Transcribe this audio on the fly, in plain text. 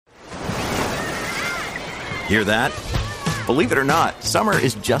Hear that? Believe it or not, summer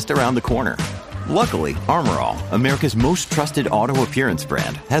is just around the corner. Luckily, Armor All, America's most trusted auto appearance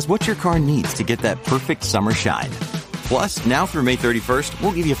brand, has what your car needs to get that perfect summer shine. Plus, now through May 31st,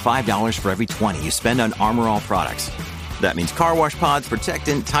 we'll give you $5 for every $20 you spend on Armor All products. That means car wash pods,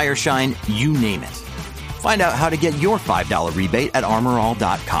 protectant, tire shine, you name it. Find out how to get your $5 rebate at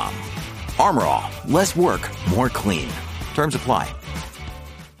armorall.com. Armor All, less work, more clean. Terms apply.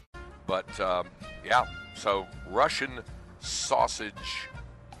 But, so Russian sausage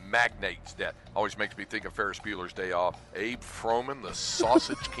magnates, that always makes me think of Ferris Bueller's Day Off. Abe Froman, the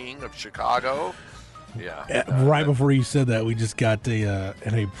sausage king of Chicago. Yeah. Right before you said that, we just got an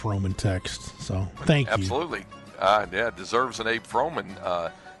Abe Froman text. So thank you. Absolutely. Deserves an Abe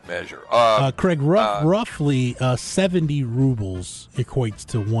Froman measure. Craig, roughly 70 rubles equates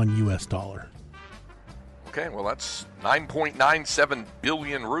to $1. Okay, well, that's 9.97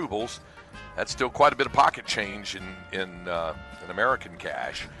 billion rubles. That's still quite a bit of pocket change in American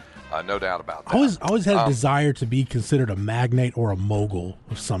cash. No doubt about that. I always had a desire to be considered a magnate or a mogul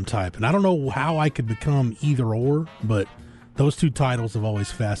of some type. And I don't know how I could become either or, but those two titles have always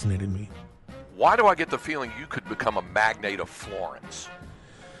fascinated me. Why do I get the feeling you could become a magnate of Florence?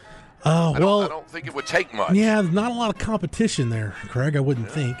 I don't think it would take much. Yeah, there's not a lot of competition there, Craig, I wouldn't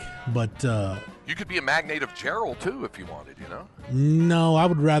think. But you could be a magnate of Gerald, too, if you wanted, No, I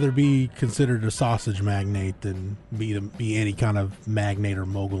would rather be considered a sausage magnate than be any kind of magnate or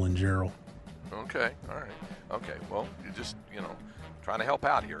mogul in Gerald. Okay, all right. Okay, well, you're just, trying to help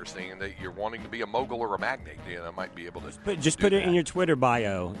out here, saying that you're wanting to be a mogul or a magnate. Might be able to just put it in your Twitter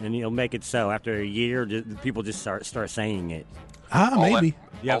bio, and you'll make it so. After a year, people just start saying it. Maybe.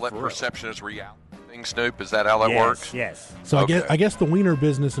 All that perception is reality. Snoop, is that how that works? Yes. So okay. I guess the wiener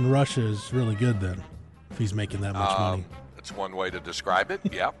business in Russia is really good then, if he's making that much money. That's one way to describe it.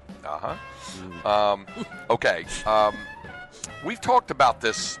 Yep. Okay. We've talked about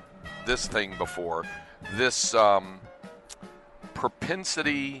this thing before. This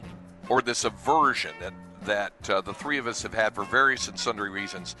propensity or this aversion that the three of us have had for various and sundry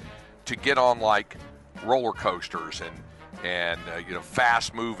reasons to get on like roller coasters and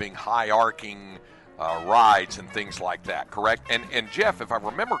fast-moving, high-arcing rides and things like that, correct? And Jeff, if I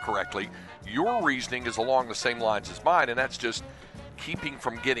remember correctly, your reasoning is along the same lines as mine, and that's just keeping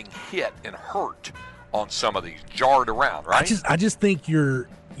from getting hit and hurt on some of these, jarred around, right? I just think your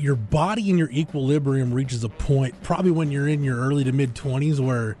body and your equilibrium reaches a point, probably when you're in your early to mid-20s,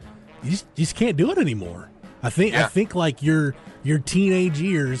 where you just can't do it anymore. I think like your teenage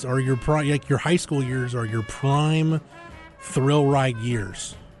years or your high school years are your prime thrill ride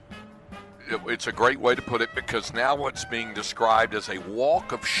years. It's a great way to put it, because now what's being described as a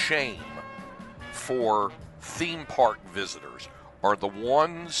walk of shame for theme park visitors are the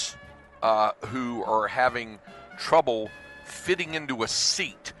ones who are having trouble fitting into a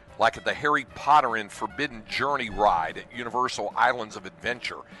seat, like at the Harry Potter and Forbidden Journey ride at Universal Islands of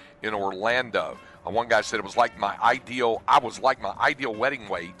Adventure in Orlando. One guy said I was like my ideal wedding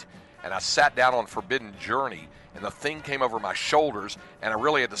weight, and I sat down on Forbidden Journey, and the thing came over my shoulders, and I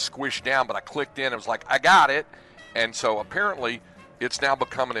really had to squish down, but I clicked in. It was like, I got it. And so apparently it's now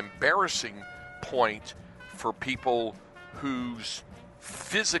become an embarrassing point for people whose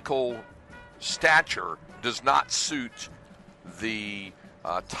physical stature does not suit the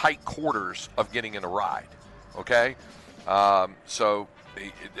tight quarters of getting in a ride. Okay? So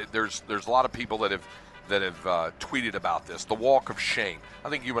there's a lot of people that have tweeted about this, the walk of shame. I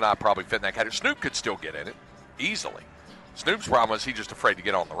think you and I probably fit in that category. Snoop could still get in it easily. Snoop's problem is he's just afraid to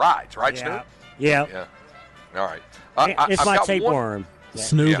get on the rides, right, Snoop? Yeah. All right. It's my tapeworm. Yeah.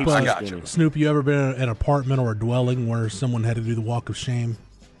 Snoop, I got you. Snoop, you ever been in an apartment or a dwelling where someone had to do the walk of shame?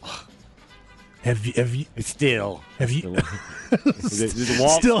 Have you? Still. Have you?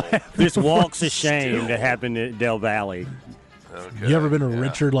 This walks of shame that happened at Del Valley. Okay. You ever been a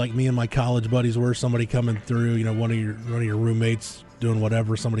Richard like me and my college buddies, where somebody coming through, one of your roommates doing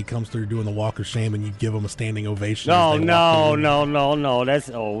whatever, somebody comes through doing the walk of shame, and you give them a standing ovation? No. That's,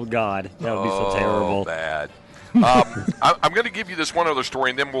 oh God, that would be so terrible. Bad. I'm going to give you this one other story,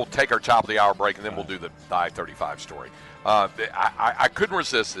 and then we'll take our top of the hour break, and then we'll do the I-35 story. I couldn't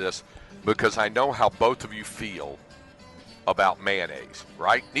resist this because I know how both of you feel about mayonnaise,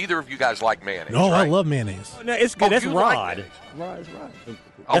 right? Neither of you guys like mayonnaise. No, right? I love mayonnaise. No, it's good. That's Rod. Like Rod.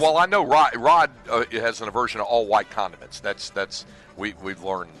 Oh, well, I know Rod has an aversion to all white condiments. We've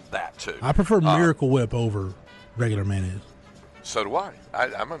learned that too. I prefer Miracle Whip over regular mayonnaise. So do I.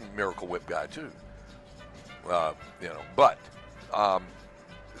 I'm a Miracle Whip guy too. But the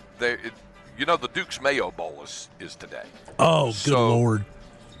Duke's Mayo Bowl is today. Oh, good Lord.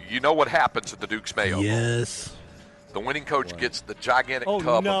 You know what happens at the Dukes Mayo Bowl. Yes. The winning coach gets the gigantic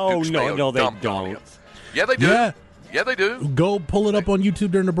tub no, of Dukes Mayo no, they dumped on don't. him. Yeah, they do. Yeah. Yeah, they do. Go pull it up on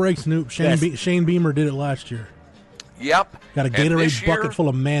YouTube during the break, Snoop. Shane Beamer did it last year. Yep. Got a Gatorade bucket full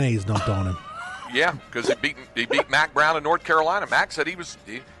of mayonnaise dumped on him. Yeah, because he beat Mac Brown in North Carolina. Mac said he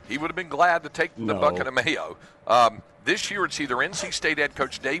would have been glad to take the bucket of mayo. This year it's either NC State head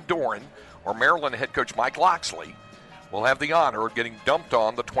coach Dave Doran or Maryland head coach Mike Loxley will have the honor of getting dumped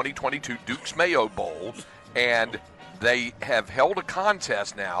on the 2022 Dukes Mayo Bowl, and they have held a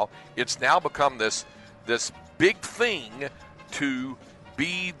contest now. It's now become this big thing to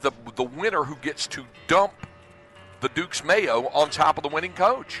be the winner who gets to dump the Dukes Mayo on top of the winning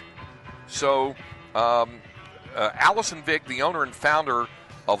coach. So Allison Vick, the owner and founder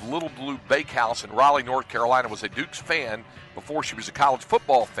of Little Blue Bakehouse in Raleigh, North Carolina, was a Dukes fan before she was a college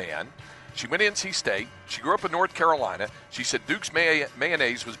football fan. She went to NC State. She grew up in North Carolina. She said Dukes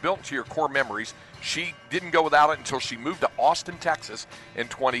mayonnaise was built into your core memories. She didn't go without it until she moved to Austin, Texas in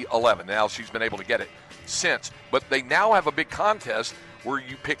 2011. Now she's been able to get it since. But they now have a big contest where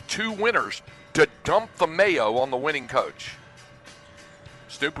you pick two winners to dump the mayo on the winning coach.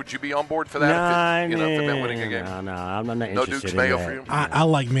 Snoop, would you be on board for that? If it meant winning a game? No, I'm not interested. No Dukes Mayo for you? I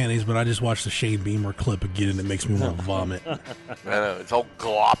like mayonnaise, but I just watched the Shane Beamer clip again, and it makes me want to vomit. I know, it's all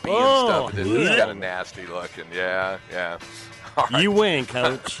gloppy and stuff. It's kind of nasty looking. Yeah. All right. You win,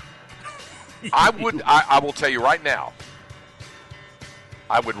 Coach. I will tell you right now,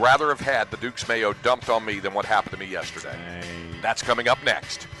 I would rather have had the Dukes Mayo dumped on me than what happened to me yesterday. That's coming up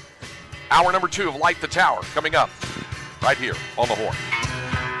next. Hour number 2 of Light the Tower coming up right here on the Horn.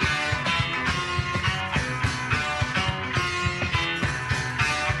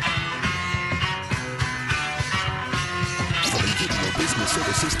 Business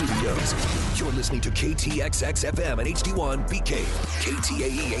Services Studios. You're listening to KTXX FM and HD1 BK,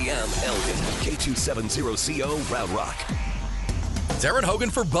 KTAE AM Elgin, K270CO Round Rock. It's Aaron Hogan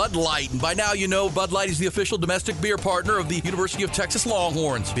for Bud Light, and by now you know Bud Light is the official domestic beer partner of the University of Texas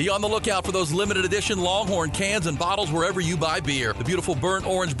Longhorns. Be on the lookout for those limited edition Longhorn cans and bottles wherever you buy beer. The beautiful burnt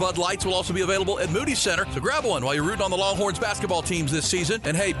orange Bud Lights will also be available at Moody Center, so grab one while you're rooting on the Longhorns basketball teams this season.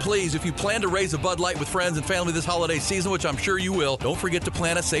 And hey, please, if you plan to raise a Bud Light with friends and family this holiday season, which I'm sure you will, don't forget to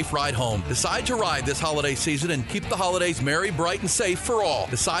plan a safe ride home. Decide to ride this holiday season and keep the holidays merry, bright, and safe for all.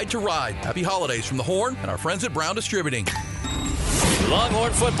 Decide to ride. Happy holidays from the Horn and our friends at Brown Distributing.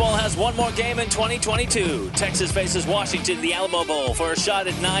 Longhorn football has one more game in 2022. Texas faces Washington in the Alamo Bowl for a shot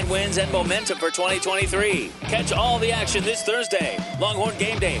at 9 wins and momentum for 2023. Catch all the action this Thursday. Longhorn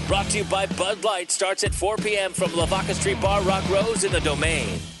Game Day, brought to you by Bud Light, starts at 4 p.m. from Lavaca Street Bar, Rock Rose in the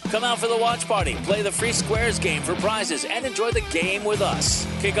Domain. Come out for the watch party, play the free squares game for prizes, and enjoy the game with us.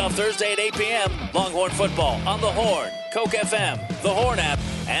 Kickoff Thursday at 8 p.m. Longhorn football on the Horn, Coke FM, the Horn app,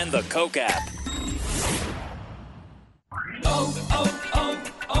 and the Coke app.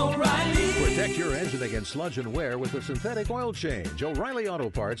 O'Reilly. Protect your engine against sludge and wear with a synthetic oil change. O'Reilly Auto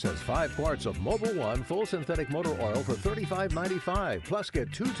Parts has 5 quarts of Mobil 1 full synthetic motor oil for $35.95. Plus,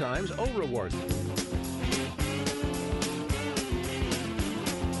 get 2 times O rewards.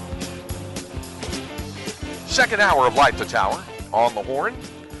 Second hour of Light the Tower on the Horn.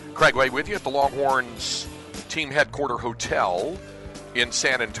 Craig Way with you at the Longhorns team headquarter hotel in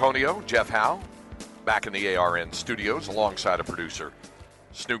San Antonio. Jeff Howe back in the ARN studios alongside a producer,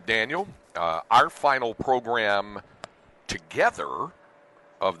 Snoop Daniel. Our final program together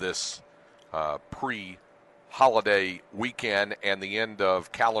of this pre-holiday weekend and the end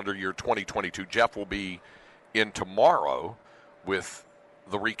of calendar year 2022. Jeff will be in tomorrow with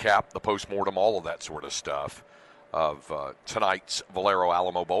the recap, the postmortem, all of that sort of stuff of tonight's Valero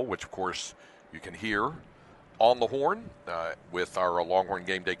Alamo Bowl, which, of course, you can hear on the Horn with our Longhorn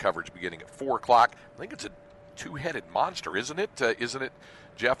Game Day coverage beginning at 4 o'clock. I think it's a two-headed monster, isn't it? Isn't it,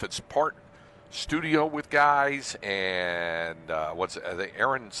 Jeff? It's part studio with guys, and I think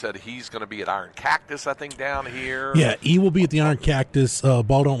Aaron said he's going to be at Iron Cactus, I think, down here. Yeah, he will be at the Iron Cactus.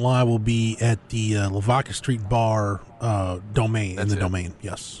 Ball Don't Lie will be at the Lavaca Street Bar Domain. That's in the Domain,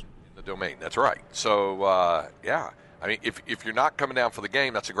 yes. In the Domain, that's right. So, yeah. I mean, if you're not coming down for the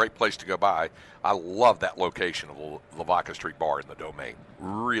game, that's a great place to go by. I love that location of Lavaca Street Bar in the Domain.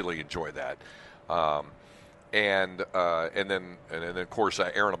 Really enjoy that. And then of course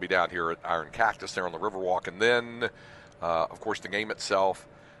Aaron will be down here at Iron Cactus there on the Riverwalk, and then of course the game itself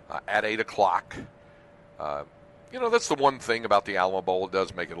at 8 o'clock. That's the one thing about the Alamo Bowl. It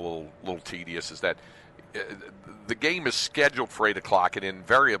does make it a little tedious, is that the game is scheduled for 8 o'clock, and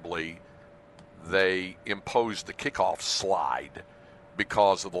invariably they impose the kickoff slide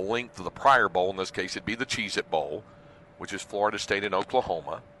because of the length of the prior bowl. In this case, it'd be the Cheez-It Bowl, which is Florida State and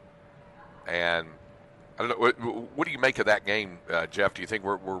Oklahoma. And I don't know. What do you make of that game, Jeff? Do you think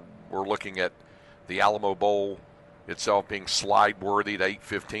we're looking at the Alamo Bowl itself being slide-worthy at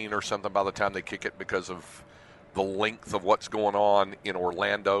 8:15 or something by the time they kick it because of the length of what's going on in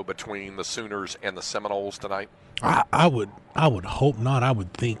Orlando between the Sooners and the Seminoles tonight? I would hope not. I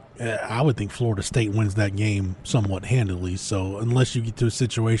would think Florida State wins that game somewhat handily. So unless you get to a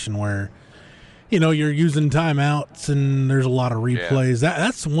situation where, you're using timeouts and there's a lot of replays,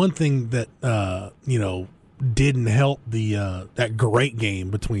 that's one thing that didn't help the that great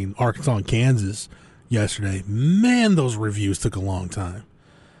game between Arkansas and Kansas yesterday. Man, those reviews took a long time.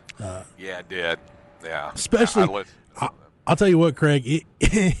 Yeah, it did. Yeah, especially. I'll tell you what, Craig.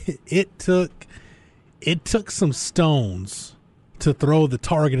 It took some stones to throw the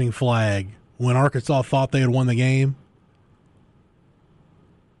targeting flag when Arkansas thought they had won the game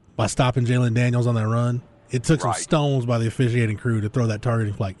by stopping Jalen Daniels on that run. It took some stones by the officiating crew to throw that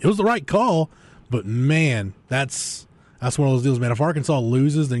targeting flag. It was the right call, but man, that's one of those deals, man. If Arkansas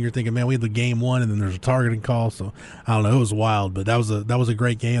loses, then you're thinking, man, we had the game won, and then there's a targeting call. So I don't know. It was wild, but that was a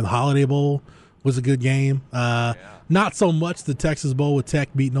great game. The Holiday Bowl was a good game. Not so much the Texas Bowl with Tech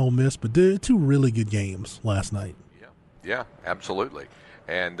beating Ole Miss, but two really good games last night. Yeah, absolutely.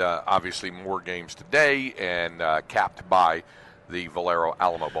 And obviously more games today, and capped by the Valero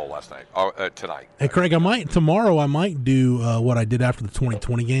Alamo Bowl last night, tonight. Hey, Craig, tomorrow I might do what I did after the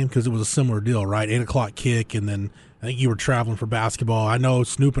 2020 game, because it was a similar deal, right? 8 o'clock kick, and then I think you were traveling for basketball. I know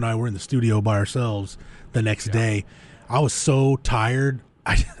Snoop and I were in the studio by ourselves the next day. I was so tired.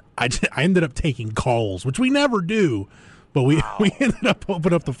 I ended up taking calls, which we never do, but we ended up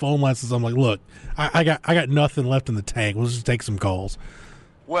opening up the phone lines. I'm like, look, I got nothing left in the tank. Let's just take some calls.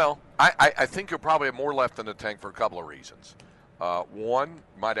 Well, I think you'll probably have more left in the tank for a couple of reasons. One,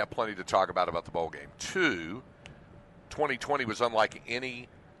 might have plenty to talk about the bowl game. Two, 2020 was unlike any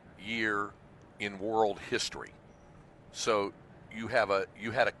year in world history. So you had a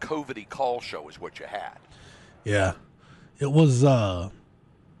COVID-y call show is what you had. Yeah, it was.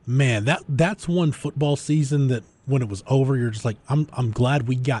 Man, that's one football season that when it was over, you're just like, I'm glad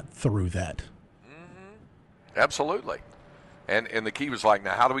we got through that. Mm-hmm. Absolutely. And the key was like,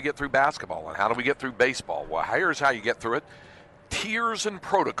 now how do we get through basketball and how do we get through baseball? Well, here's how you get through it: tiers and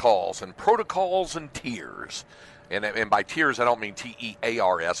protocols and tiers. And by tiers, I don't mean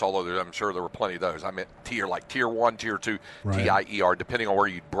TEARS, although I'm sure there were plenty of those. I meant tier, like tier 1, tier 2, right. TIER, depending on where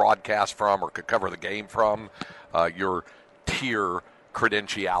you broadcast from or could cover the game from, your tier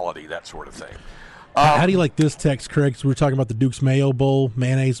credentiality, that sort of thing. How do you like this text, Craig? So we were talking about the Duke's Mayo Bowl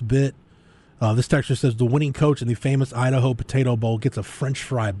mayonnaise bit. This texter says the winning coach in the famous Idaho Potato Bowl gets a French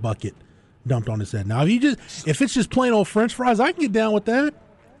fry bucket dumped on his head. Now, if it's just plain old French fries, I can get down with that.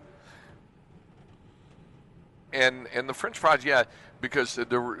 And the French fries, yeah, because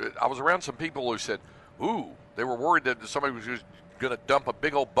I was around some people who said, ooh, they were worried that somebody was just going to dump a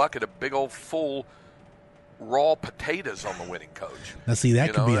big old bucket of big old full raw potatoes on the winning coach. Now, see,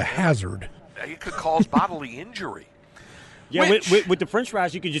 that could be a hazard. It could cause bodily injury. Yeah, with the French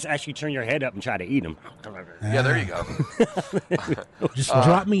fries, you could just actually turn your head up and try to eat them. Yeah, there you go. Just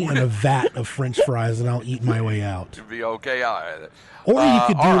drop me in a vat of French fries, and I'll eat my way out. It'd be okay. Or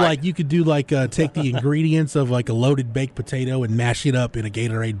you could do take the ingredients of like a loaded baked potato and mash it up in a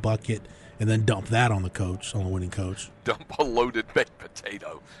Gatorade bucket, and then dump that on the winning coach. Dump a loaded baked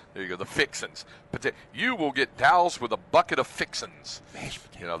potato. There you go, the fixins. You will get doused with a bucket of fixins.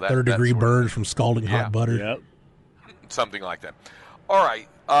 Third-degree burns from scalding hot butter. Yep. Something like that. All right.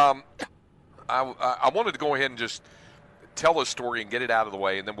 I wanted to go ahead and just tell this story and get it out of the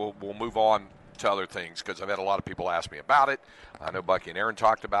way, and then we'll move on to other things, because I've had a lot of people ask me about it. I know Bucky and Aaron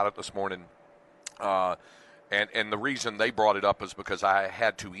talked about it this morning. And the reason they brought it up is because I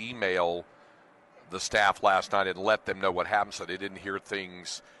had to email the staff last night and let them know what happened so they didn't hear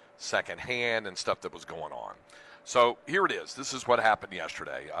things secondhand and stuff that was going on. So here it is. This is what happened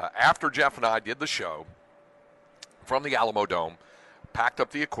yesterday. After Jeff and I did the show from the Alamo Dome, packed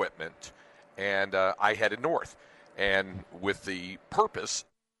up the equipment, and I headed north. And with the purpose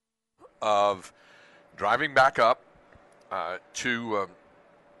of driving back up to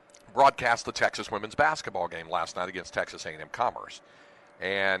broadcast the Texas women's basketball game last night against Texas A&M Commerce.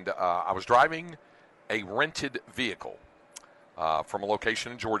 And I was driving a rented vehicle from a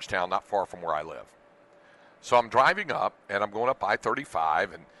location in Georgetown, not far from where I live. So I'm driving up, and I'm going up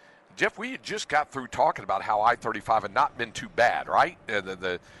I-35, and Jeff, we had just got through talking about how I-35 had not been too bad, right?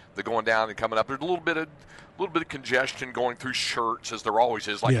 The going down and coming up. There's a little bit of congestion going through Schertz, as there always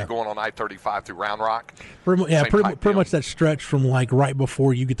is, like you're going on I-35 through Round Rock. Pretty much that stretch from like right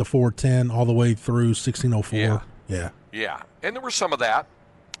before you get to 410 all the way through 1604. Yeah. And there was some of that.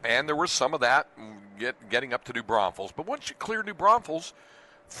 And there was some of that getting up to New Braunfels. But once you clear New Braunfels,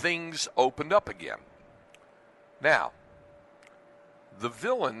 things opened up again. Now, the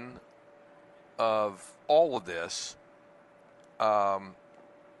villain of all of this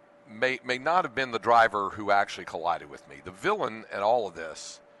may not have been the driver who actually collided with me. The villain in all of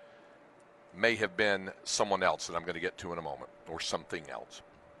this may have been someone else that I'm going to get to in a moment, or something else.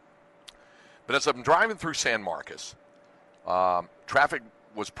 But as I'm driving through San Marcos, traffic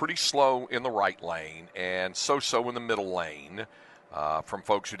was pretty slow in the right lane and so-so in the middle lane from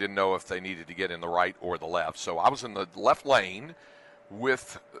folks who didn't know if they needed to get in the right or the left. So I was in the left lane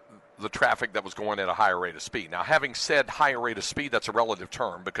with the traffic that was going at a higher rate of speed. Now, having said higher rate of speed, that's a relative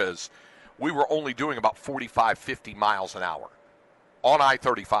term because we were only doing about 45, 50 miles an hour on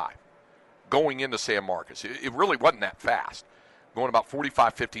I-35 going into San Marcos. It really wasn't that fast, going about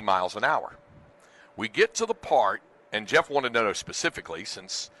 45, 50 miles an hour. We get to the part, and Jeff wanted to know specifically,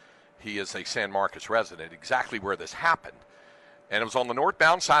 since he is a San Marcos resident, exactly where this happened. And it was on the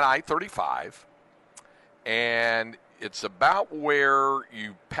northbound side of I-35, and it's about where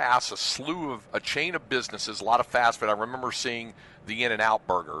you pass a chain of businesses, a lot of fast food. I remember seeing the In-N-Out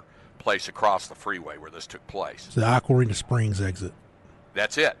Burger place across the freeway where this took place. It's the Aquarina Springs exit.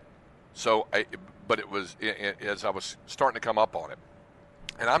 That's it. So, but it was as I was starting to come up on it,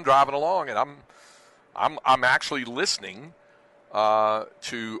 and I'm driving along, and I'm actually listening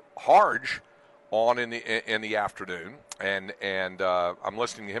to Harge on in the afternoon, and I'm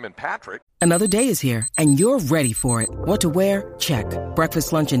listening to him and Patrick. Another day is here, and you're ready for it. What to wear? Check.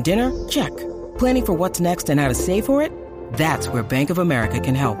 Breakfast, lunch, and dinner? Check. Planning for what's next and how to save for it? That's where Bank of America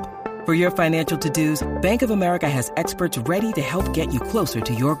can help. For your financial to-dos, Bank of America has experts ready to help get you closer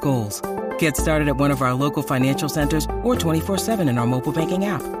to your goals. Get started at one of our local financial centers or 24/7 in our mobile banking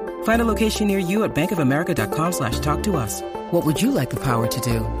app. Find a location near you at bankofamerica.com/talktous. What would you like the power to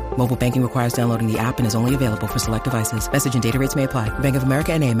do? Mobile banking requires downloading the app and is only available for select devices. Message and data rates may apply. Bank of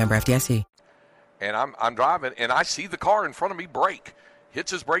America N.A., member FDIC. And I'm driving, and I see the car in front of me brake.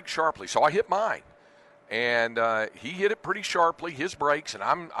 Hits his brake sharply, so I hit mine. And he hit it pretty sharply, his brakes, and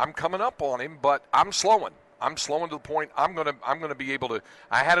I'm coming up on him, but I'm slowing. I'm slowing to the point I'm gonna be able to.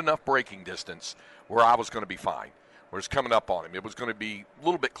 I had enough braking distance where I was going to be fine. Where it's coming up on him, it was going to be a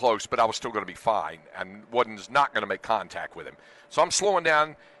little bit close, but I was still going to be fine, and was not going to make contact with him. So I'm slowing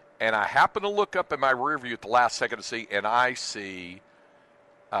down, and I happen to look up in my rear view at the last second to see, and I see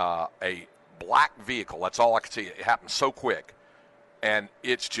a black vehicle. That's all I could see. It happened so quick, and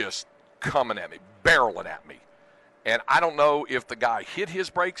it's just coming at me, barreling at me. And I don't know if the guy hit his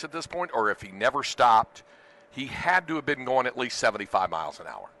brakes at this point or if he never stopped. He had to have been going at least 75 miles an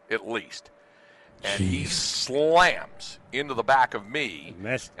hour, at least. And he slams into the back of me.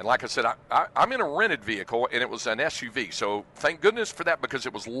 And like I said, I'm in a rented vehicle, and it was an SUV. So thank goodness for that because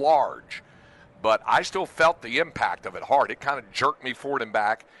it was large. But I still felt the impact of it hard. It kind of jerked me forward and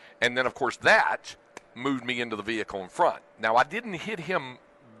back. And then, of course, that moved me into the vehicle in front. Now, I didn't hit him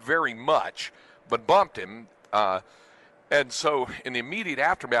very much, but bumped him. And so in the immediate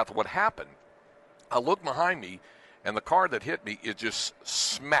aftermath of what happened, I looked behind me, and the car that hit me is just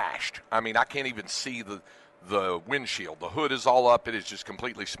smashed. I mean, I can't even see the windshield. The hood is all up. It is just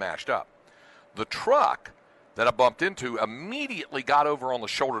completely smashed up. The truck that I bumped into immediately got over on the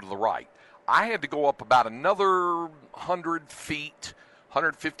shoulder to the right. I had to go up about another 100 feet,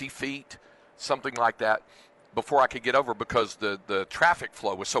 150 feet, something like that, before I could get over because the traffic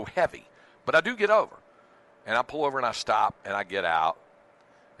flow was so heavy. But I do get over. And I pull over and I stop and I get out.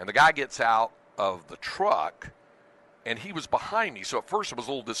 And the guy gets out of the truck, and he was behind me. So at first I was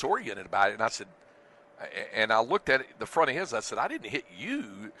a little disoriented about it. And I said, and I looked at the front of his. I said, I didn't hit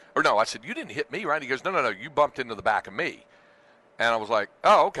you. Or no, I said, you didn't hit me, right? He goes, no, you bumped into the back of me. And I was like,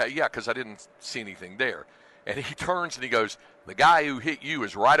 oh, okay, yeah, because I didn't see anything there. And he turns and he goes, the guy who hit you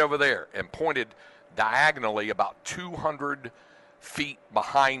is right over there, and pointed diagonally about 200 feet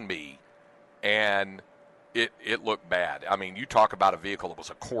behind me. And it looked bad. I mean, you talk about a vehicle that was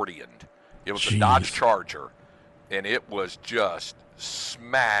accordioned. It was a Dodge Charger, and it was just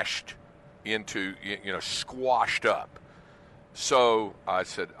smashed into, squashed up. So I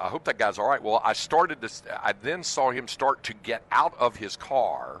said, I hope that guy's all right. Well, I then saw him start to get out of his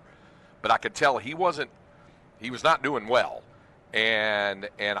car, but I could tell he was not doing well. And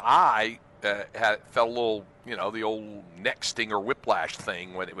I felt a little, the old neck stinger whiplash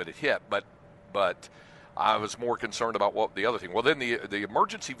thing when it hit, but I was more concerned about what the other thing. Well, then the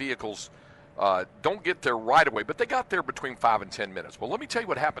emergency vehicles don't get there right away, but they got there between 5 and 10 minutes. Well, let me tell you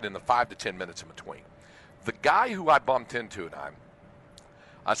what happened in the 5 to 10 minutes in between. The guy who I bumped into, and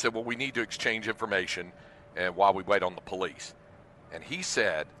I said, well, we need to exchange information while we wait on the police. And he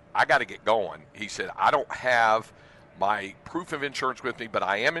said, I got to get going. He said, I don't have my proof of insurance with me, but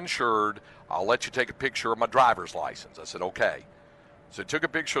I am insured. I'll let you take a picture of my driver's license. I said, okay. So he took a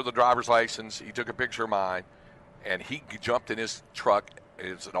picture of the driver's license. He took a picture of mine, and he jumped in his truck.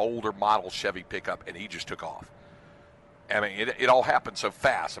 It's an older model Chevy pickup, and he just took off. I mean, it all happened so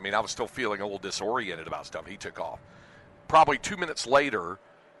fast. I mean, I was still feeling a little disoriented about stuff. He took off. Probably 2 minutes later,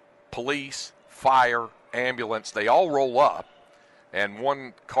 police, fire, ambulance, they all roll up, and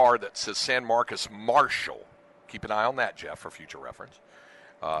one car that says San Marcos Marshal. Keep an eye on that, Jeff, for future reference.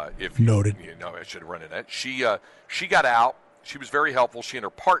 If Noted. You know, I should have run in that. She got out. She was very helpful, she and her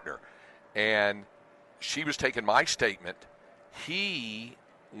partner. And she was taking my statement. He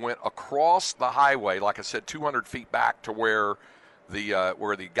went across the highway, like I said, 200 feet back to where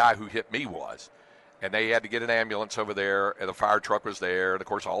the guy who hit me was. And they had to get an ambulance over there, and the fire truck was there. And, of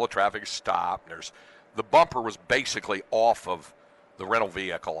course, all the traffic stopped. The bumper was basically off of the rental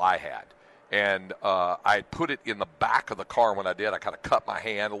vehicle I had. And I put it in the back of the car when I did. I kind of cut my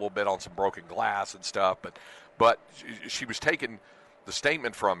hand a little bit on some broken glass and stuff. But she was taking the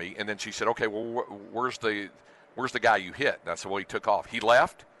statement from me, and then she said, okay, well, where's the guy you hit? And I said, well, he took off. He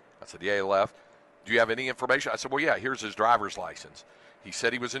left? I said, yeah, he left. Do you have any information? I said, well, yeah, here's his driver's license. He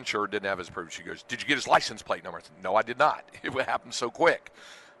said he was insured, didn't have his proof. She goes, did you get his license plate number? I said, no, I did not. It happened so quick.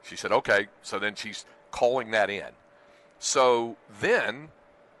 She said, okay. So then she's calling that in. So then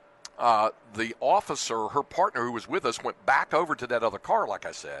the officer, her partner who was with us, went back over to that other car, like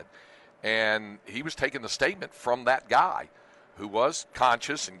I said, and he was taking the statement from that guy who was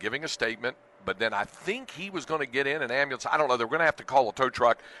conscious and giving a statement. But then I think he was going to get in an ambulance. I don't know. They were going to have to call a tow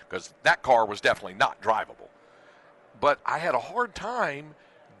truck because that car was definitely not drivable. But I had a hard time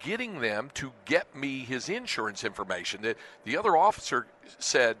getting them to get me his insurance information. The other officer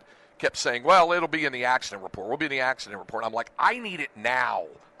kept saying, well, it'll be in the accident report. We'll be in the accident report. I'm like, I need it now.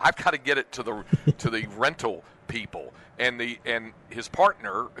 I've got to get it to the rental people. And his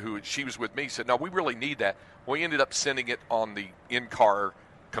partner, she was with me, said, no, we really need that. Well, he ended up sending it on the in-car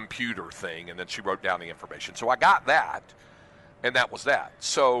computer thing, and then she wrote down the information. So I got that, and that was that.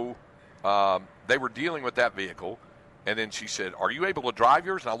 So they were dealing with that vehicle, and then she said, are you able to drive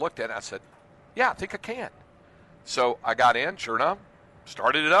yours? And I looked at it, and I said, yeah, I think I can. So I got in, sure enough,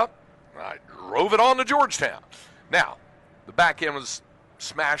 started it up, and I drove it on to Georgetown. Now, the back end was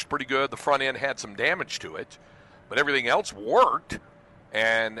smashed pretty good. The front end had some damage to it, but everything else worked.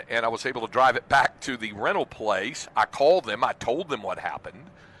 And I was able to drive it back to the rental place. I called them. I told them what happened.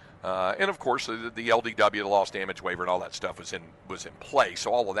 And, of course, the LDW, the loss damage waiver, and all that stuff was in place.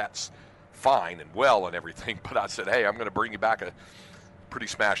 So all of that's fine and well and everything. But I said, hey, I'm going to bring you back a pretty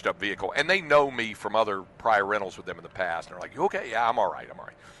smashed-up vehicle. And they know me from other prior rentals with them in the past. And they're like, okay, yeah, I'm all right.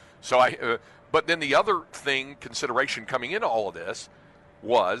 So but then the other consideration coming into all of this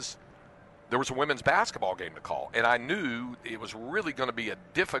was there was a women's basketball game to call, and I knew it was really going to be a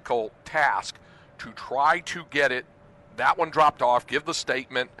difficult task to try to get that one dropped off, give the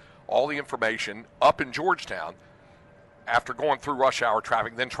statement, all the information up in Georgetown after going through rush hour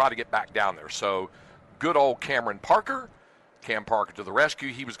traffic, then try to get back down there. So good old Cam Parker to the rescue.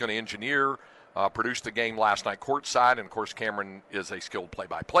 He was going to engineer, produce the game last night courtside, and, of course, Cameron is a skilled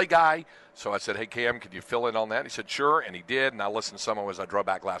play-by-play guy. So I said, hey, Cam, could you fill in on that? And he said, sure, and he did, and I listened to some of it as I drove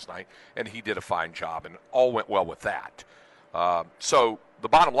back last night, and he did a fine job, and all went well with that. So the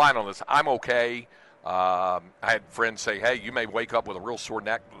bottom line on this, I'm okay. I had friends say, hey, you may wake up with a real sore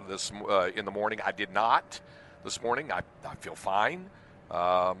neck in the morning. I did not this morning. I feel fine.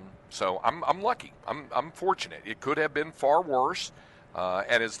 So I'm lucky. I'm fortunate. It could have been far worse.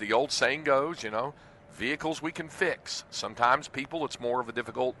 And as the old saying goes, vehicles we can fix. Sometimes people, it's more of a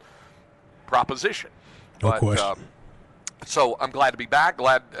difficult proposition. No question. So I'm glad to be back.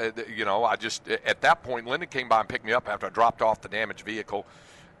 Glad, I just, at that point, Linda came by and picked me up after I dropped off the damaged vehicle.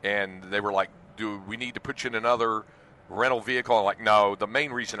 And they were like, do we need to put you in another rental vehicle? I'm like, no, the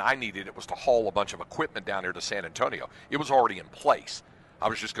main reason I needed it was to haul a bunch of equipment down here to San Antonio. It was already in place. I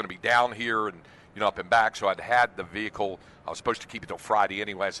was just going to be down here and, up and back. So I'd had the vehicle. I was supposed to keep it till Friday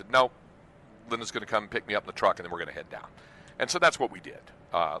anyway. I said, no, Linda's going to come pick me up in the truck, and then we're going to head down. And so that's what we did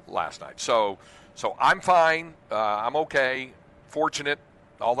last night. So I'm fine. I'm okay. Fortunate,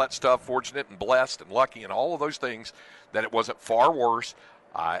 all that stuff, fortunate and blessed and lucky and all of those things that it wasn't far worse.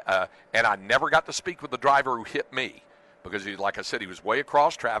 And I never got to speak with the driver who hit me because, like I said, he was way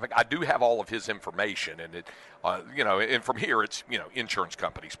across traffic. I do have all of his information, and and from here it's, insurance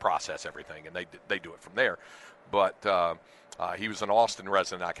companies process everything, and they do it from there. But he was an Austin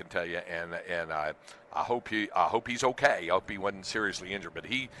resident, I can tell you, and I hope he's okay. I hope he wasn't seriously injured. But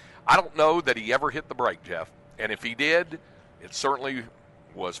I don't know that he ever hit the brake, Jeff. And if he did, it certainly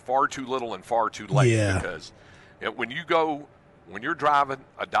was far too little and far too late. Yeah. Because when you're driving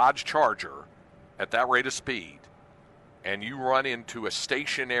a Dodge Charger at that rate of speed, and you run into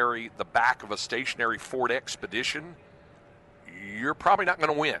the back of a stationary Ford Expedition, you're probably not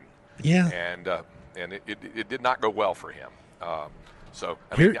going to win. Yeah. And it did not go well for him. So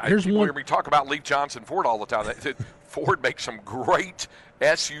here's people one. hear me talk about Lee Johnson Ford all the time. Ford makes some great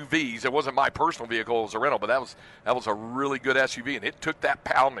SUVs. It wasn't my personal vehicle; it was a rental, but that was a really good SUV, and it took that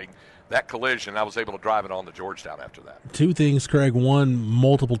pounding, that collision. I was able to drive it on to Georgetown after that. Two things, Craig. One,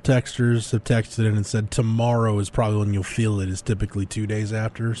 multiple texters have texted in and said tomorrow is probably when you'll feel it. It's typically 2 days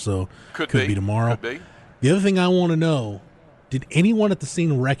after, so could be tomorrow. Could be. The other thing I want to know: did anyone at the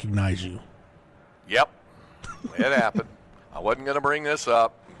scene recognize you? Yep, it happened. I wasn't going to bring this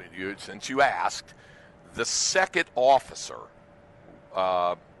up since you asked. The second officer,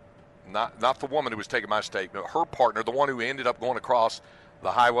 not the woman who was taking my statement, her partner, the one who ended up going across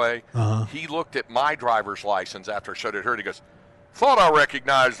the highway, he looked at my driver's license after I showed it to her, and he goes, "Thought I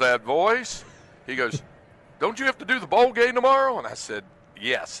recognized that voice." He goes, "Don't you have to do the bowl game tomorrow?" And I said,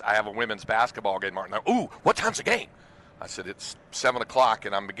 "Yes, I have a women's basketball game tomorrow." Now, ooh, what time's the game? I said, "It's 7 o'clock,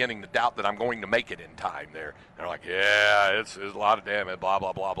 and I'm beginning to doubt that I'm going to make it in time there." And they're like, "Yeah, it's a lot of damage, blah,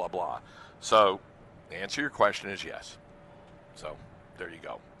 blah, blah, blah, blah." So the answer to your question is yes. So there you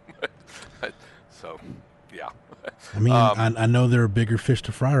go. So, yeah. I mean, I know there are bigger fish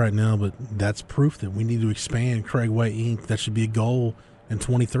to fry right now, but that's proof that we need to expand Craig Way Inc. That should be a goal in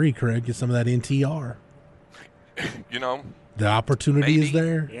 23, Craig. Get some of that NTR. The opportunity is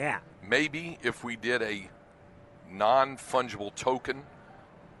there. Yeah. Maybe if we did a non-fungible token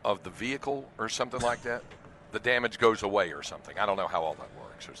of the vehicle or something like that, the damage goes away or something. I don't know how all that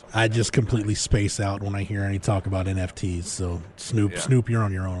works or something. I just completely space out when I hear any talk about NFTs. So Snoop, you're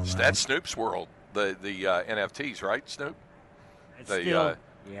on your own. That's Snoop's world. The NFTs, right, Snoop? The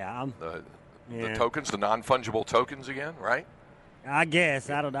tokens, the non-fungible tokens again, right? I guess.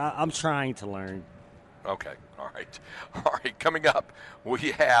 I don't know. I'm trying to learn. Okay. All right. Coming up,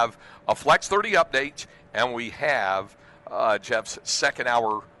 we have a Flex 30 update, and we have Jeff's second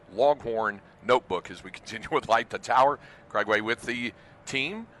hour Longhorn notebook as we continue with Light the Tower. Craig Way with the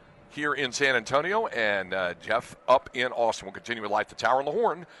team here in San Antonio, and Jeff up in Austin. We'll continue with Light the Tower on the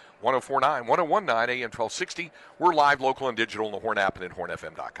Horn, 104.9, 101.9, AM 1260. We're live, local, and digital on the Horn app and at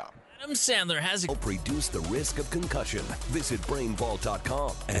hornfm.com. Adam Sandler has Help reduce the risk of concussion. Visit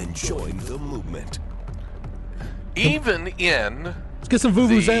brainvault.com and join the movement. Even in... Let's get some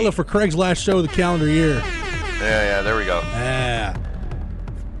Vuvuzela for Craig's last show of the calendar year. Yeah, there we go. Yeah.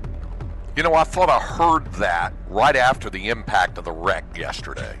 I thought I heard that right after the impact of the wreck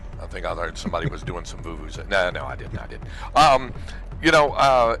yesterday. I think I heard somebody was doing some vuvuzela. No, I didn't.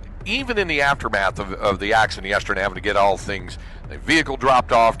 Even in the aftermath of the accident yesterday, having to get all things, the vehicle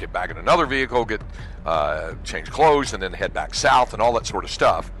dropped off, get back in another vehicle, get change clothes, and then head back south and all that sort of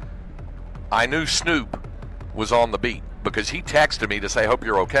stuff, I knew Snoop was on the beat because he texted me to say, "Hope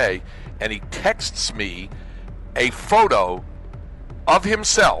you're okay," and he texts me a photo of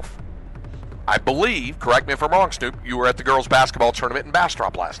himself. I believe, correct me if I'm wrong, Snoop, you were at the girls' basketball tournament in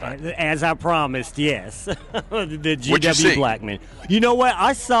Bastrop last night. As I promised, yes. The What'd you see? GW Blackman. You know what?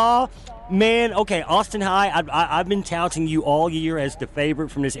 I saw, Austin High, I've been touting you all year as the favorite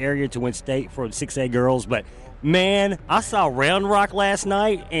from this area to win state for the 6A girls, but, man, I saw Round Rock last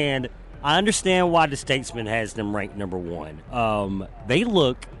night, and I understand why the Statesman has them ranked number one. They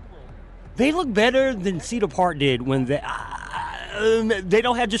look better than Cedar Park did when they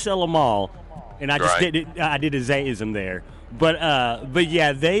don't have Giselle Amal. And I just did a Zayism there. But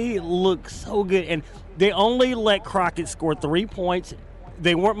yeah, they look so good. And they only let Crockett score 3 points.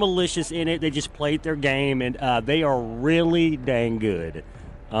 They weren't malicious in it. They just played their game, and they are really dang good.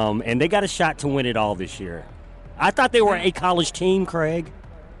 And they got a shot to win it all this year. I thought they were a college team, Craig.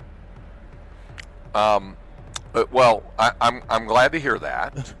 Well, I'm glad to hear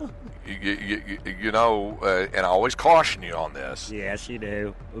that. And I always caution you on this. Yes, you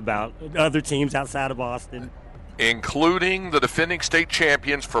do. About other teams outside of Boston. Including the defending state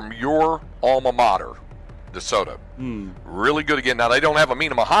champions from your alma mater, DeSoto. Really good again. Now, they don't have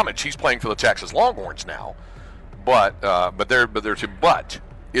Amina Muhammad. She's playing for the Texas Longhorns now. But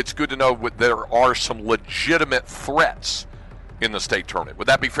it's good to know there are some legitimate threats in the state tournament. Would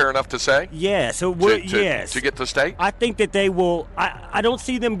that be fair enough to say? Yeah. So yes. To get to state? I think that they will. I don't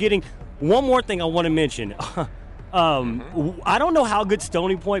see them getting. One more thing I want to mention. I don't know how good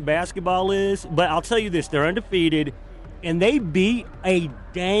Stony Point basketball is, but I'll tell you this: they're undefeated, and they beat a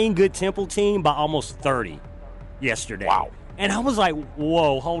dang good Temple team by almost 30 yesterday. Wow! And I was like,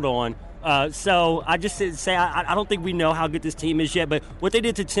 "Whoa, hold on." So I just say I don't think we know how good this team is yet. But what they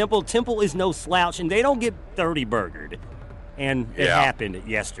did to Temple is no slouch, and they don't get 30 burgered. And it happened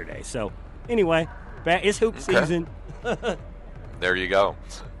yesterday. So anyway, it's hoop season. There you go.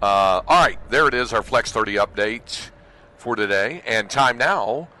 All right, there it is, our Flex 30 update for today. And time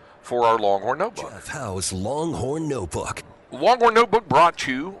now for our Longhorn Notebook. Jeff Howe's Longhorn Notebook. Longhorn Notebook brought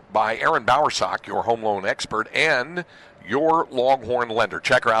to you by Erin Bowersock, your home loan expert, and your Longhorn lender.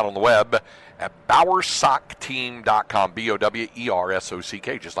 Check her out on the web at bowersockteam.com,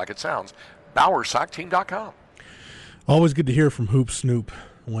 BOWERSOCK, just like it sounds, bowersockteam.com. Always good to hear from Hoop Snoop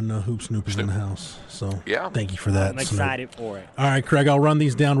when Hoop Snoop is in the house. So thank you for that. I'm excited for it. All right, Craig, I'll run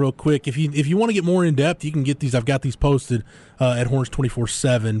these down real quick. If you want to get more in depth, you can get these. I've got these posted at Horns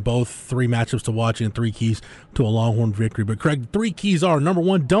 24/7. Both 3 matchups to watch and 3 keys to a Longhorn victory. But Craig, 3 keys are: number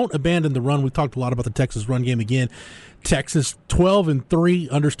 1, don't abandon the run. We talked a lot about the Texas run game again. Texas 12-3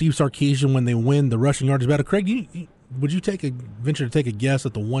 under Steve Sarkisian when they win the rushing yardage battle. Craig, would you venture to take a guess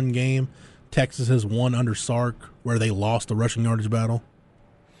at the one game Texas has won under Sark where they lost the rushing yardage battle?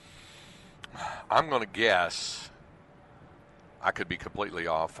 I'm going to guess. I could be completely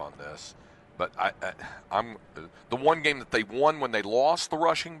off on this, but I'm the one game that they won when they lost the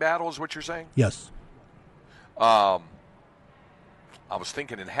rushing battle is what you're saying? Yes. I was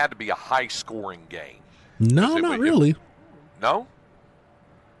thinking it had to be a high-scoring game. No, not really. No?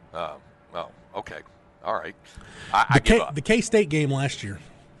 Oh, okay. All right. I give up. The K-State game last year.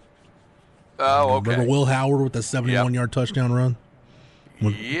 Oh, okay. Remember Will Howard with the 71-yard touchdown run?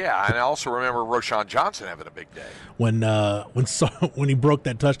 Yeah, and I also remember Roschon Johnson having a big day. When he broke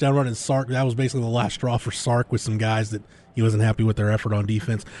that touchdown run, and Sark, that was basically the last straw for Sark with some guys that he wasn't happy with their effort on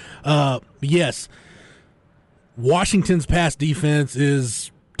defense. Yes, Washington's pass defense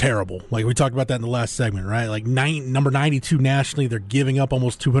is terrible. Like we talked about that in the last segment, right? Like number 92 nationally, they're giving up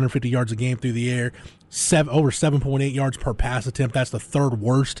almost 250 yards a game through the air, over 7.8 yards per pass attempt. That's the 3rd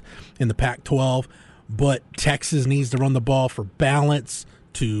worst in the Pac-12. But Texas needs to run the ball for balance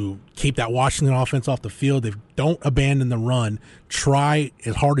to keep that Washington offense off the field. Don't abandon the run. Try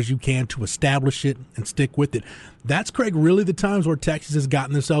as hard as you can to establish it and stick with it. That's, Craig, really the times where Texas has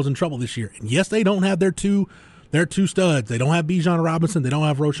gotten themselves in trouble this year. And yes, they don't have their two studs. They don't have Bijan Robinson. They don't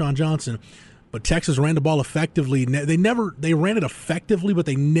have Roschon Johnson. But Texas ran the ball effectively. They ran it effectively, but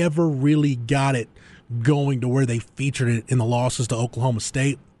they never really got it going to where they featured it in the losses to Oklahoma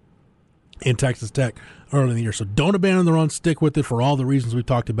State and Texas Tech early in the year. So don't abandon the run. Stick with it for all the reasons we've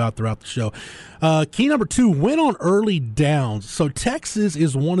talked about throughout the show. Key number 2, win on early downs. So Texas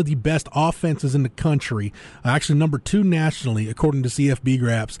is one of the best offenses in the country, actually number 2 nationally, according to CFB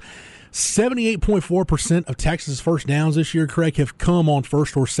Graphs. 78.4% of Texas' first downs this year, Craig, have come on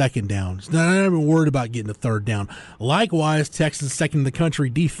first or second downs. They're not even worried about getting a 3rd down. Likewise, Texas is second in the country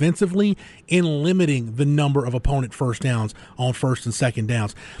defensively in limiting the number of opponent first downs on first and second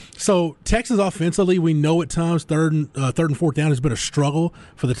downs. So Texas offensively, we know at times third and 4th down has been a struggle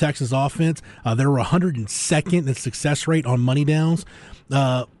for the Texas offense. They were 102nd in success rate on money downs.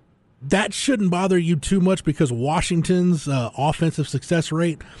 That shouldn't bother you too much because Washington's offensive success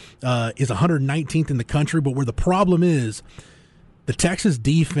rate is 119th in the country. But where the problem is, the Texas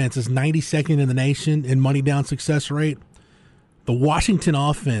defense is 92nd in the nation in money down success rate. The Washington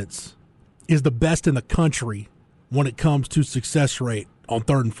offense is the best in the country when it comes to success rate on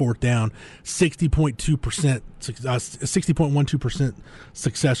 3rd and 4th down, 60.12%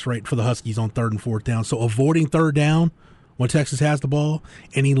 success rate for the Huskies on 3rd and 4th down. So avoiding 3rd down when Texas has the ball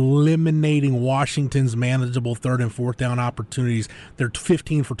and eliminating Washington's manageable 3rd and 4th down opportunities. They're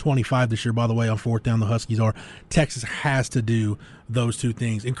 15 for 25 this year, by the way, on 4th down. The Huskies are. Texas has to do those 2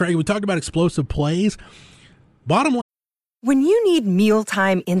 things. And Craig, we talked about explosive plays. Bottom line. When you need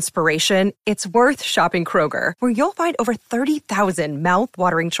mealtime inspiration, it's worth shopping Kroger, where you'll find over 30,000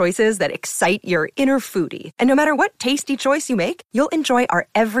 mouth-watering choices that excite your inner foodie. And no matter what tasty choice you make, you'll enjoy our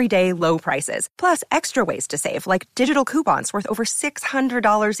everyday low prices, plus extra ways to save, like digital coupons worth over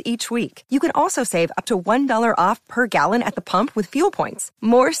 $600 each week. You can also save up to $1 off per gallon at the pump with fuel points.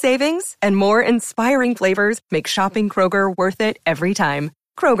 More savings and more inspiring flavors make shopping Kroger worth it every time.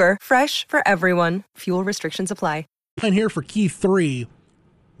 Kroger, fresh for everyone. Fuel restrictions apply. And here for key 3,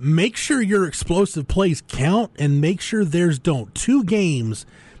 make sure your explosive plays count and make sure theirs don't. 2 games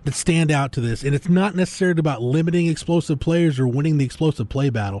that stand out to this, and it's not necessarily about limiting explosive players or winning the explosive play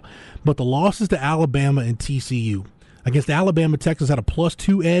battle, but the losses to Alabama and TCU. Against Alabama, Texas had a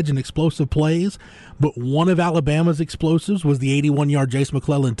 +2 edge in explosive plays, but one of Alabama's explosives was the 81-yard Jace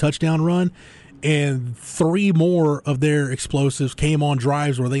McClellan touchdown run, and 3 more of their explosives came on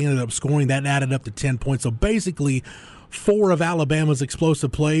drives where they ended up scoring. That added up to 10 points. So basically, 4 of Alabama's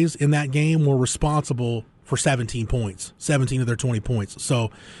explosive plays in that game were responsible for 17 points, 17 of their 20 points. So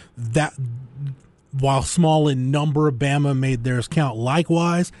that, while small in number, Bama made theirs count.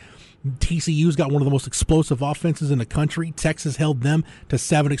 Likewise, TCU's got one of the most explosive offenses in the country. Texas held them to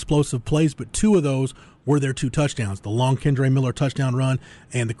 7 explosive plays, but 2 of those were their 2 touchdowns, the long Kendre Miller touchdown run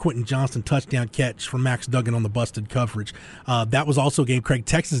and the Quentin Johnston touchdown catch from Max Duggan on the busted coverage. That was also a game, Craig,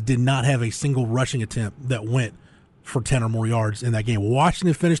 Texas did not have a single rushing attempt that went for 10 or more yards in that game.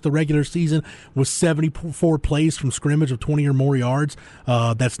 Washington finished the regular season with 74 plays from scrimmage of 20 or more yards.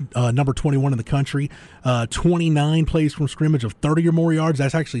 That's number 21 in the country. 29 plays from scrimmage of 30 or more yards.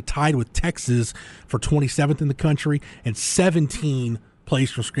 That's actually tied with Texas for 27th in the country. And 17 plays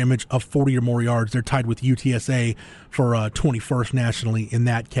from scrimmage of 40 or more yards. They're tied with UTSA for 21st nationally in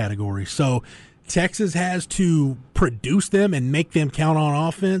that category. So Texas has to produce them and make them count on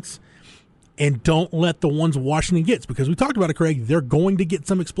offense. And don't let the ones Washington gets, because we talked about it, Craig, they're going to get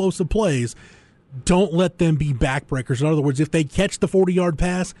some explosive plays. Don't let them be backbreakers. In other words, if they catch the 40-yard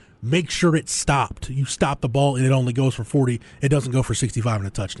pass, make sure it's stopped. You stop the ball, and it only goes for 40. It doesn't go for 65 and a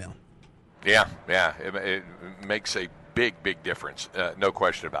touchdown. Yeah. It makes a big difference, no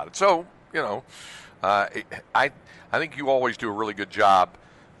question about it. So, I think you always do a really good job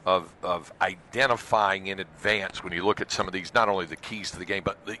of identifying in advance when you look at some of these, not only the keys to the game,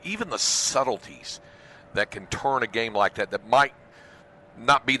 but even the subtleties that can turn a game like that might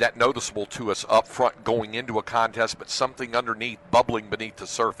not be that noticeable to us up front going into a contest, but something underneath, bubbling beneath the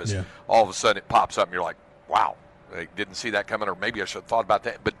surface. Yeah. All of a sudden it pops up and you're like, wow, I didn't see that coming, or maybe I should have thought about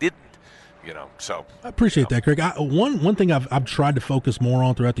that, but didn't. So I appreciate that, Craig. One thing I've tried to focus more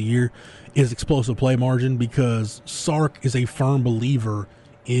on throughout the year is explosive play margin, because Sark is a firm believer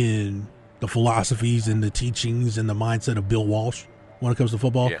in the philosophies and the teachings and the mindset of Bill Walsh when it comes to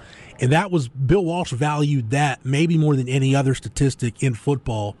football. Yeah. And that was, Bill Walsh valued that maybe more than any other statistic in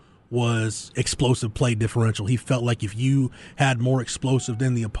football was explosive play differential. He felt like if you had more explosive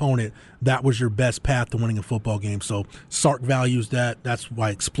than the opponent, that was your best path to winning a football game. So Sark values that. That's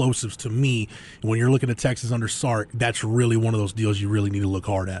why explosives, to me, when you're looking at Texas under Sark, that's really one of those deals you really need to look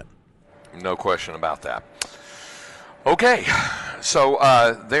hard at. No question about that. Okay, so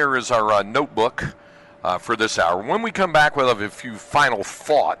there is our notebook for this hour. When we come back, we'll have a few final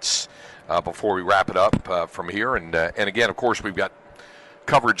thoughts before we wrap it up from here. And again, of course, we've got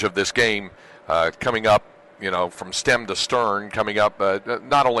coverage of this game coming up, from stem to stern, coming up.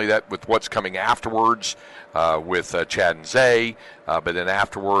 Not only that, with what's coming afterwards with Chad and Zay, but then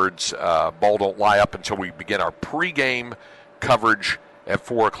afterwards, Ball Don't Lie up until we begin our pregame coverage at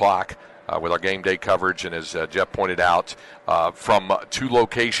 4 o'clock. With our game day coverage, and as Jeff pointed out, from 2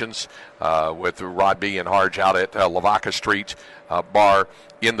 locations with Rod B and Harge out at Lavaca Street Bar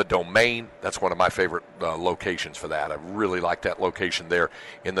in the Domain. That's one of my favorite locations for that. I really like that location there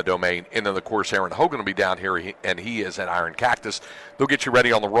in the Domain. And then, of course, Aaron Hogan will be down here, and he is at Iron Cactus. They'll get you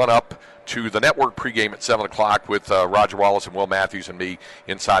ready on the run-up to the network pregame at 7 o'clock with Roger Wallace and Will Matthews and me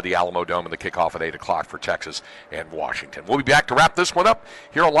inside the Alamo Dome, and the kickoff at 8 o'clock for Texas and Washington. We'll be back to wrap this one up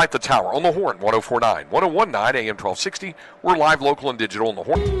here on Light the Tower on the Horn, 104.9, 101.9 AM 1260. We're live, local, and digital on the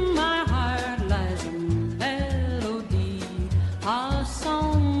Horn. My heart lies a melody, a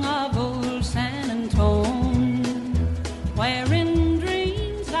song of old San Antone, where in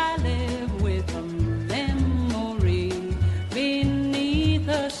dreams I live with a memory beneath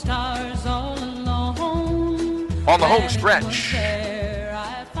the stars all alone. On the home stretch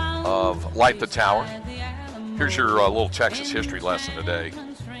of Light the Tower, here's your little Texas history lesson today,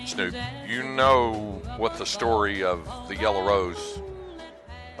 Snoop. You know what the story of the Yellow Rose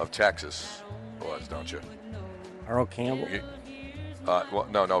of Texas was, don't you? Earl Campbell? Well,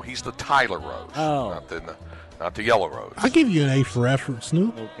 no, he's the Tyler Rose. Oh. Not the Yellow Rose. I'll give you an A for effort,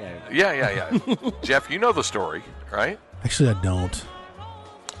 Snoop. Okay. Yeah. Jeff, you know the story, right? Actually, I don't.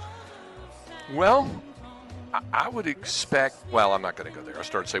 Well, I would expect, well, I'm not going to go there. I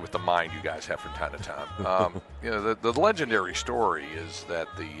started to say with the mind you guys have from time to time. The legendary story is that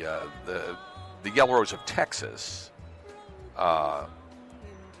the Yellow Rose of Texas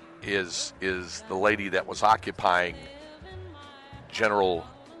is the lady that was occupying General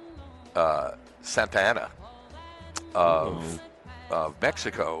Santa Anna of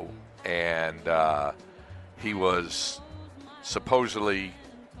Mexico, and he was supposedly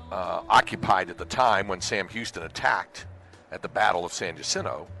occupied at the time when Sam Houston attacked at the Battle of San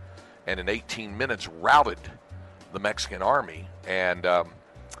Jacinto, and in 18 minutes routed the Mexican army. And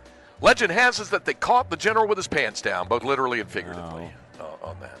legend has it that they caught the general with his pants down, both literally and figuratively,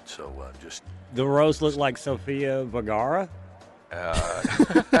 on that. So just the Rose looked like Sofia Vergara.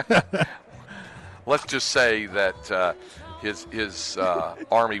 let's just say that his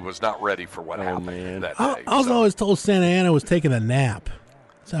Army was not ready for what happened that day. I was always told Santa Ana was taking a nap.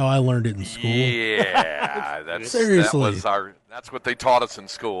 That's how I learned it in school. Yeah, Seriously. That's what they taught us in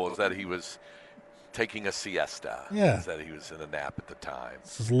school, is that he was taking a siesta. Yeah. Is that he was in a nap at the time.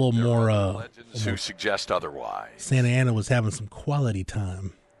 This is a little more. Legends who suggest otherwise. Santa Ana was having some quality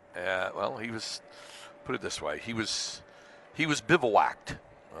time. Well, he was. Put it this way, he was bivouacked.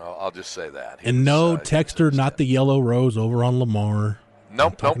 I'll just say that. And Texter, not the yellow rose over on Lamar.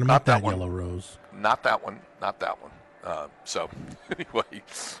 Nope, not that one. Yellow rose. Not that one. So, anyway,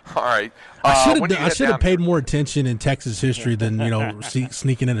 all right. I should have paid more attention in Texas history than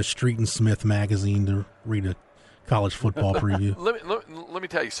sneaking in a Street and Smith magazine to read a college football preview. Let me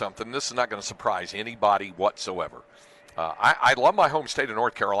tell you something. This is not going to surprise anybody whatsoever. I love my home state of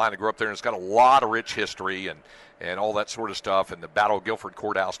North Carolina. I grew up there, and it's got a lot of rich history and all that sort of stuff. And the Battle of Guilford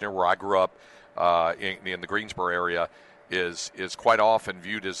Courthouse, near where I grew up in the Greensboro area, is quite often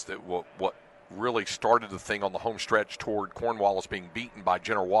viewed as what really started the thing on the home stretch toward Cornwallis being beaten by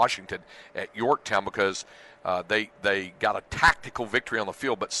General Washington at Yorktown, because they got a tactical victory on the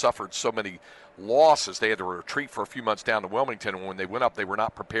field but suffered so many losses they had to retreat for a few months down to Wilmington, and when they went up they were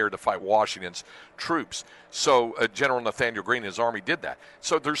not prepared to fight Washington's troops. So General Nathaniel Greene and his army did that.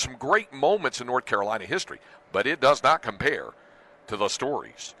 So there's some great moments in North Carolina history, but it does not compare to the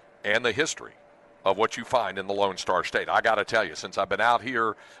stories and the history of what you find in the Lone Star State. I got to tell you, since I've been out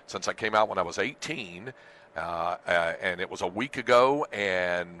here, since I came out when I was 18, and it was a week ago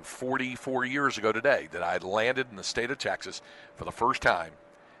and 44 years ago today that I had landed in the state of Texas for the first time.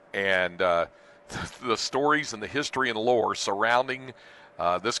 And the stories and the history and the lore surrounding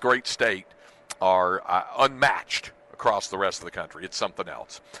this great state are unmatched across the rest of the country. It's something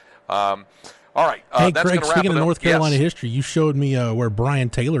else. All right. Hey, that's Craig, speaking of North Carolina yes. history, you showed me where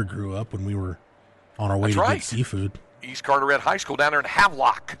Brian Taylor grew up when we were on our way to get seafood. East Carteret High School down there in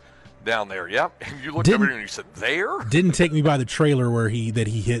Havelock down there, yeah. And you looked over here and you said, there? Didn't take me by the trailer where he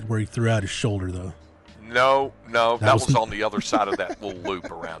threw out his shoulder, though. No, that was on the other side of that little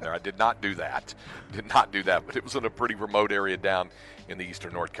loop around there. I did not do that. But it was in a pretty remote area down in the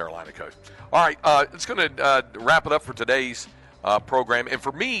eastern North Carolina coast. All right, it's going to wrap it up for today's program. And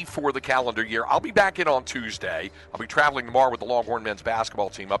for me, for the calendar year, I'll be back in on Tuesday. I'll be traveling tomorrow with the Longhorn men's basketball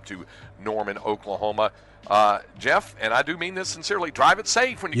team up to Norman, Oklahoma. Jeff, and I do mean this sincerely, drive it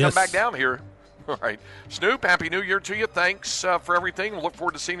safe when you come back down here. All right. Snoop, Happy New Year to you. Thanks for everything. We'll look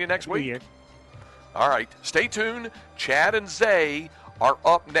forward to seeing you next week. New Year. All right. Stay tuned. Chad and Zay are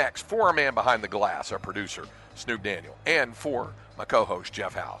up next. For our man behind the glass, our producer, Snoop Daniel, and for my co-host,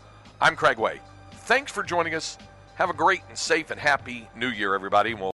 Jeff Howe. I'm Craig Way. Thanks for joining us. Have a great and safe and happy New Year, everybody.